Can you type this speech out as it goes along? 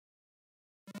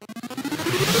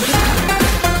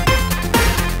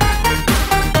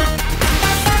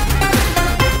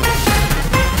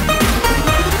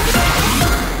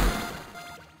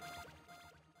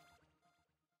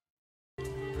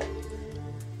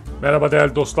Merhaba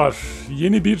değerli dostlar.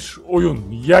 Yeni bir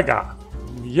oyun Yaga.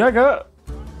 Yaga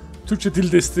Türkçe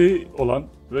dil desteği olan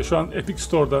ve şu an Epic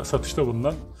Store'da satışta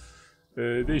bulunan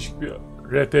değişik bir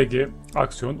RPG,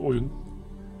 aksiyon, oyun.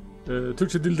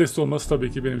 Türkçe dil desteği olması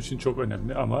tabii ki benim için çok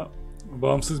önemli ama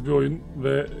bağımsız bir oyun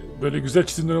ve böyle güzel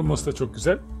çizimler olması da çok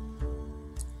güzel.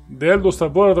 Değerli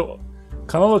dostlar, bu arada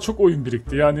kanala çok oyun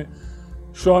birikti. Yani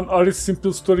şu an Aris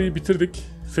Simple Story'yi bitirdik.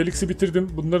 Felix'i bitirdim.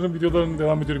 Bunların videolarını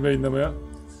devam ediyorum yayınlamaya.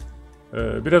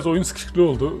 Biraz oyun sıkışıklığı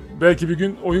oldu. Belki bir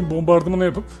gün oyun bombardımanı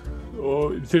yapıp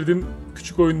o bitirdiğim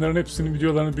küçük oyunların hepsinin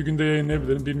videolarını bir günde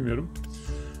yayınlayabilirim, bilmiyorum.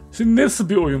 Şimdi nasıl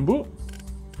bir oyun bu?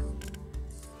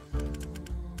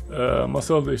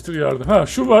 Masal değiştir, yardım. Ha,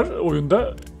 şu var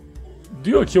oyunda.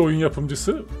 Diyor ki oyun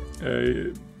yapımcısı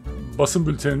basın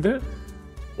bülteninde,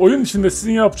 oyun içinde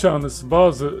sizin yapacağınız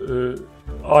bazı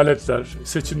aletler,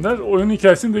 seçimler oyunun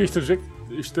hikayesini değiştirecek.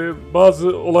 İşte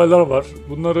bazı olaylar var.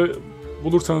 Bunları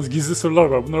bulursanız, gizli sırlar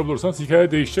var. Bunları bulursanız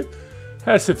hikaye değişecek.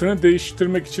 Her seferinde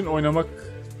değiştirmek için oynamak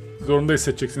zorunda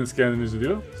hissedeceksiniz kendinizi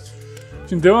diyor.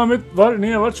 Şimdi devam et var.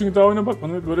 Niye var? Çünkü daha oyuna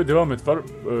bakmadım. Böyle devam et var.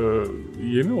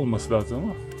 Yeni olması lazım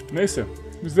ama. Neyse.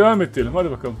 Biz devam et diyelim.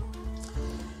 Hadi bakalım.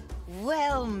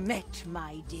 Well met,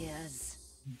 my dears.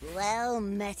 Well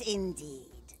met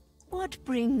indeed. What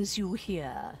brings you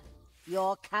here?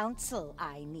 Your counsel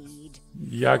I need.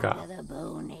 Yaga. The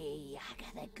bony,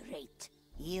 Yaga the Great.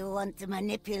 You want to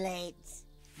manipulate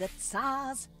the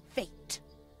Tsar's fate.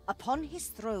 Upon his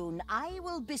throne I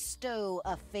will bestow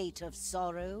a fate of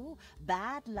sorrow,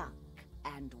 bad luck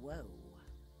and woe.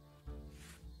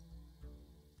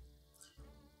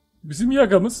 Bizim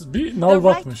Yaga'mız bir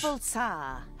nalbatmış.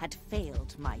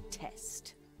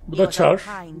 Bu da Çar.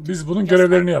 Biz bunun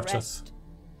görevlerini yapacağız.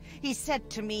 He said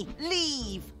to me,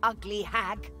 "Leave, ugly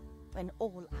hag," when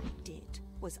all I did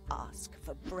was ask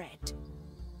for bread.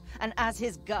 And as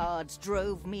his guards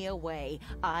drove me away,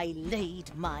 I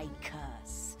laid my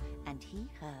curse, and he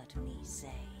heard me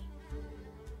say,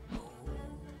 "Oh,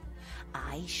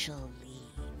 I shall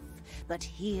leave, but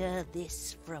hear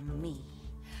this from me.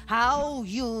 How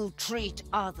you treat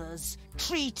others,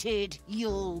 treated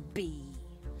you'll be.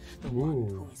 The one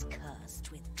who is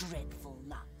cursed with dreadful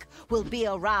luck will be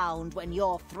around when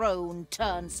your throne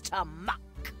turns to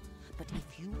muck. But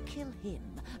if you kill him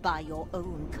by your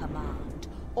own command,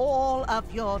 all of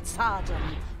your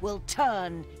tsardom will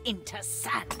turn into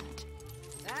sand."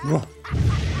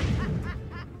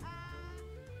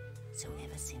 So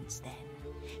ever since then,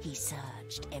 he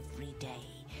searched every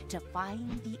day to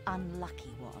find the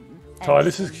unlucky one.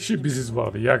 Talihsiz kişi biziz bu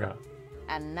abi, Yaga.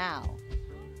 And now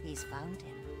he's found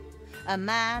him. A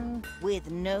man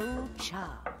with no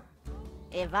charm.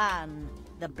 Ivan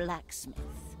the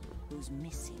blacksmith, who's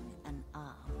missing an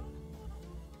arm.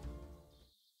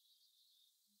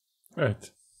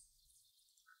 Evet.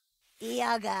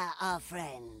 Yaga, our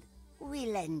friend,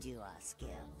 we lend you our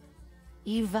skill.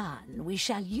 Ivan, we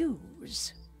shall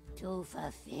use. To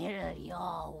fulfill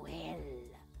your will.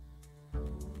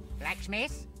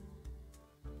 Blacksmith?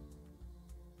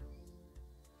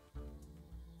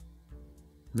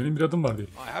 Benim bir adım var değil.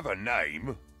 I have a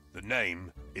name. The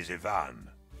name is Ivan.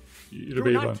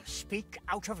 Do not speak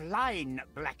out of line,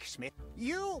 blacksmith.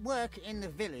 You work in the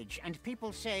village and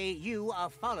people say you are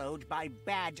followed by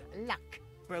bad luck.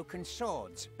 Broken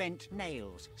swords, bent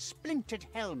nails, splintered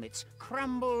helmets,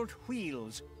 crumbled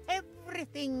wheels.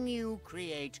 Everything you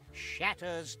create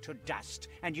shatters to dust,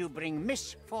 and you bring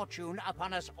misfortune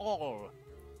upon us all.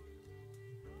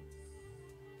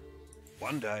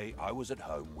 One day I was at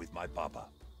home with my baba,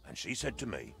 and she said to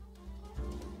me,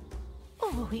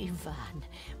 Oh, Ivan,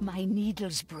 my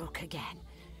needle's broke again.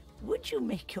 Would you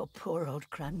make your poor old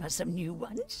grandma some new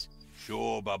ones?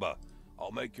 "Sure, baba.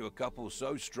 I'll make you a couple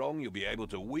so strong you'll be able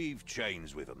to weave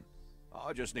chains with them.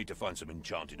 I just need to find some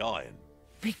enchanted iron."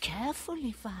 Be careful,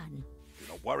 Ivan.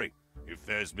 Do not worry. If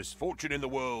there's misfortune in the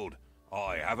world,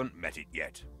 I haven't met it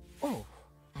yet. Oh,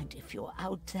 and if you're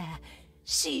out there,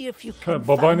 see if you can find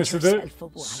Babaannesi de yourself a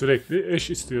wife. sürekli eş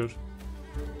istiyor.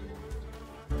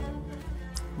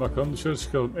 Bakalım, dışarı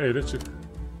çıkalım. Eyle çık.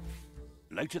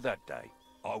 Later that day,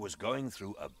 I was going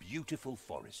through a beautiful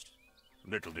forest.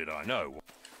 Little did I know.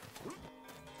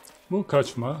 Bu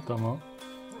kaçma. Tamam.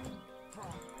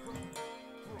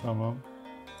 Tamam.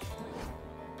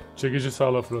 Çekici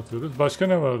sağla fırlatıyoruz. Başka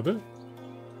ne vardı?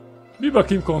 Bir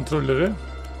bakayım kontrollere.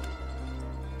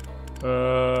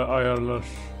 Ayarlar.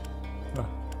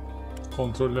 Heh.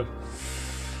 Kontroller.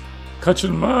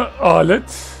 Kaçınma,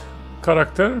 alet,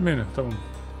 karakter, menü. Tamam.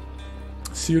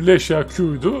 Sihirli eşya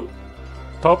Q'ydu.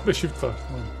 Tab ve Shift var.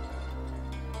 Tamam.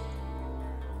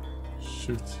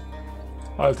 Shift.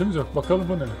 Aletimiz yok. Bakalım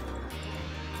bu ne?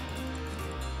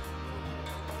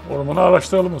 Ormanı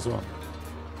araştıralım o zaman.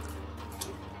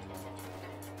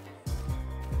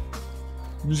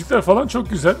 Müzikler falan çok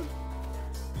güzel.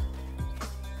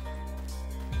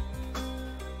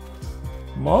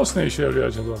 Mouse ne işe yarıyor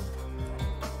acaba?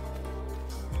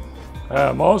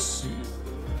 He, mouse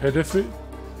hedefi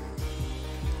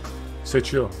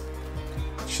seçiyor.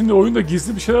 Şimdi oyunda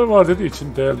gizli bir şeyler var dediği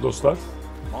için değerli dostlar.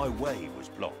 My way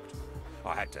was blocked.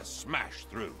 I had to smash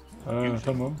through.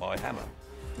 Tamam. My hammer.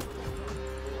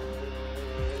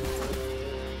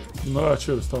 Bunları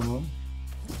açıyoruz, tamam.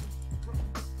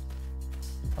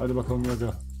 Hadi bakalım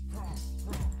Yaga.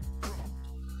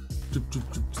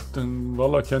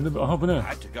 Vallahi kendi... Aha bu ne? I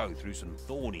had to go through some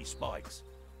thorny spikes.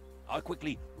 I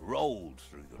quickly rolled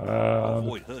through them to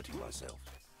avoid hurting myself.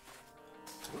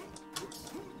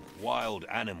 Wild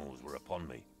animals were upon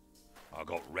me. I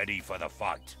got ready for the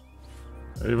fight.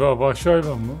 Eyvah, vahşi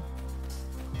hayvan mı?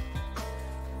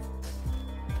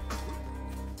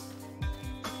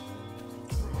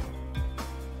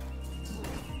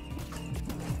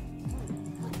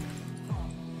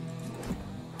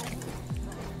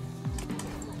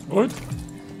 Oy.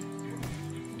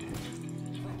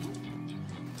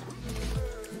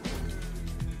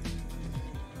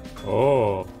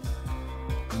 Oo.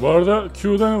 Bu arada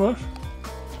Q'da ne var?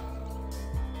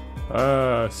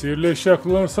 Sihirli eşya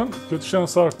kullanırsan kötü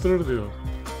şansı arttırır diyor.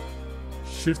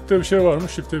 Shift'te bir şey var mı?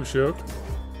 Shift'te bir şey yok.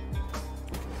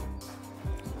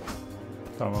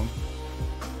 Tamam.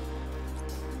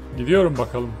 Gidiyorum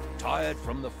bakalım. Tired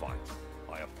from the fight,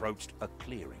 I approached a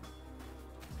clearing.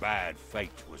 Bad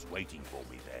fate was waiting for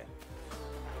me there.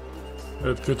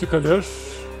 Evet, kötü kader.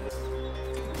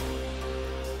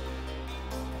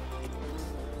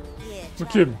 Bu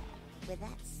kim? With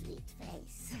that sweet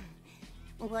face.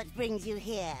 What brings you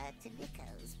here to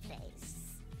Nico's place?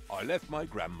 I left my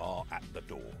grandma at the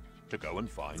door to go and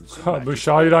find some Ha, bu magic.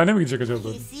 şairane mi gidecek acaba?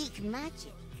 You seek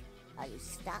magic. Are you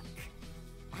stuck?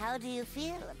 How do you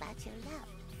feel about your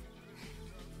love?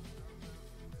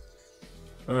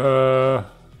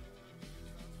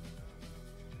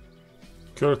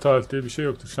 Kör talih diye bir şey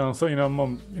yoktur. Şansa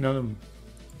inanırım.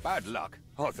 Bad luck?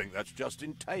 I think that's just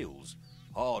in tales.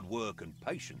 Hard work and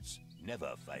patience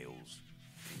never fails.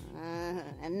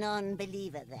 A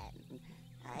non-believer then.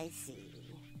 I see.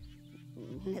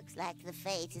 Looks like the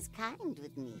fate is kind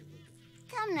with me.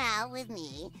 Come now with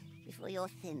me before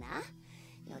you're thinner.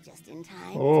 You're just in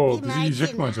time Oo, to be bizi my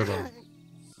yiyecek mi dinner. acaba?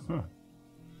 Heh.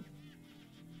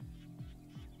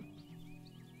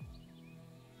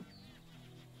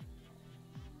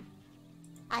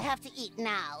 I have to eat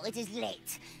now. It is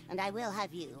late, and I will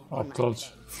have you on my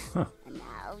Aptalca. plate. And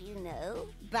now you know,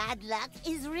 bad luck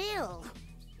is real.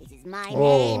 It is my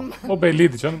Oo, name, o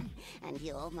belliydi canım. and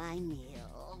you're my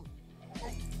meal.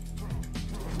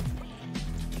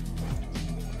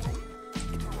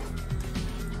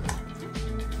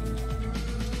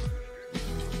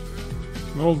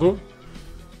 Ne oldu?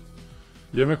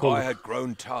 Yemek oldu. I had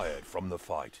grown tired from the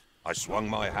fight. I swung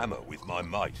my hammer with my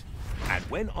might. And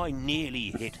when I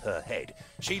nearly hit her head,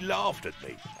 she laughed at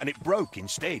me, and it broke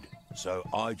instead. So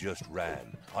I just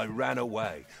ran. I ran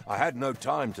away. I had no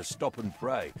time to stop and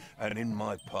pray. And in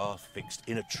my path, fixed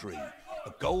in a tree,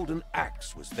 a golden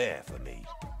axe was there for me.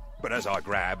 But as I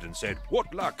grabbed and said,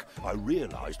 "What luck?" I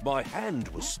realized my hand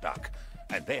was stuck.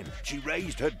 And then she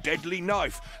raised her deadly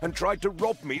knife and tried to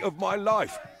rob me of my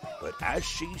life. But as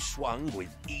she swung with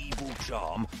evil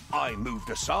charm, I moved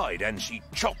aside and she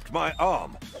chopped my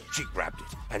arm. She grabbed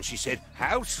it and she said,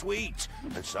 "How sweet!"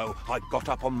 And so I got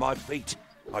up on my feet.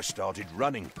 I started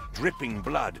running, dripping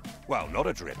blood. Well, not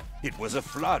a drip, it was a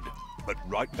flood. But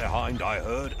right behind I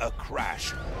heard a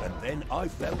crash, and then I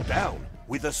fell down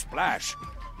with a splash.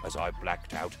 As I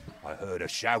blacked out, I heard a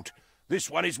shout,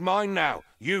 "This one is mine now,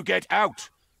 you get out!"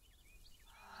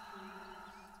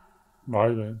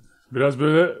 Vay be. Biraz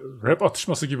böyle rap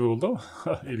atışması gibi oldu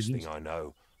ama Next ilginç. thing I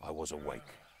know, I was awake,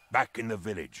 back in the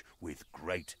village with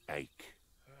great ache.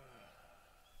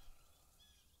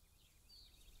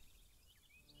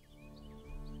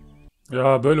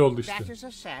 Ya böyle oldu işte. That is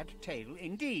a sad tale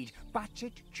indeed, but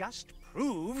it just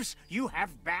proves you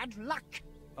have bad luck.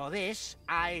 For this,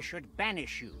 I should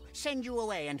banish you, send you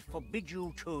away, and forbid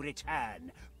you to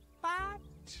return.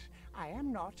 But I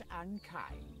am not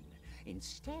unkind.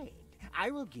 Instead,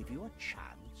 I will give you a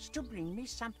chance to bring me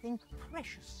something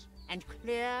precious and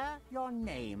clear your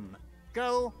name.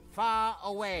 Go far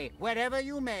away, wherever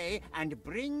you may, and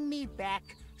bring me back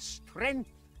strength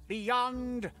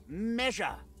beyond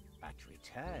measure. But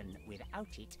return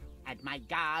without it, and my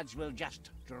guards will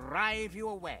just drive you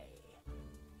away.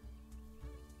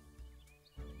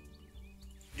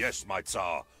 Yes, my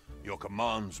Tsar, your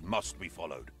commands must be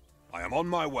followed. I am on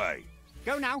my way.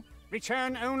 Go now.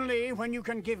 Return only when you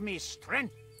can give me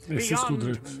strength Eşsiz beyond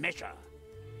kudret. measure.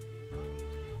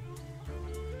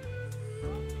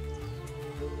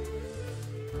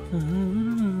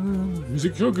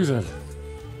 Müzik çok güzel.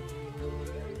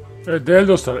 Evet değerli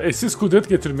dostlar, eşsiz kudret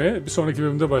getirmeye bir sonraki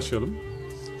bölümde başlayalım.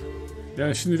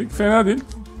 Yani şimdilik fena değil.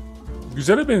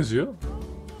 Güzele benziyor.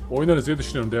 Oynarız diye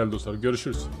düşünüyorum değerli dostlar.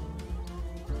 Görüşürüz.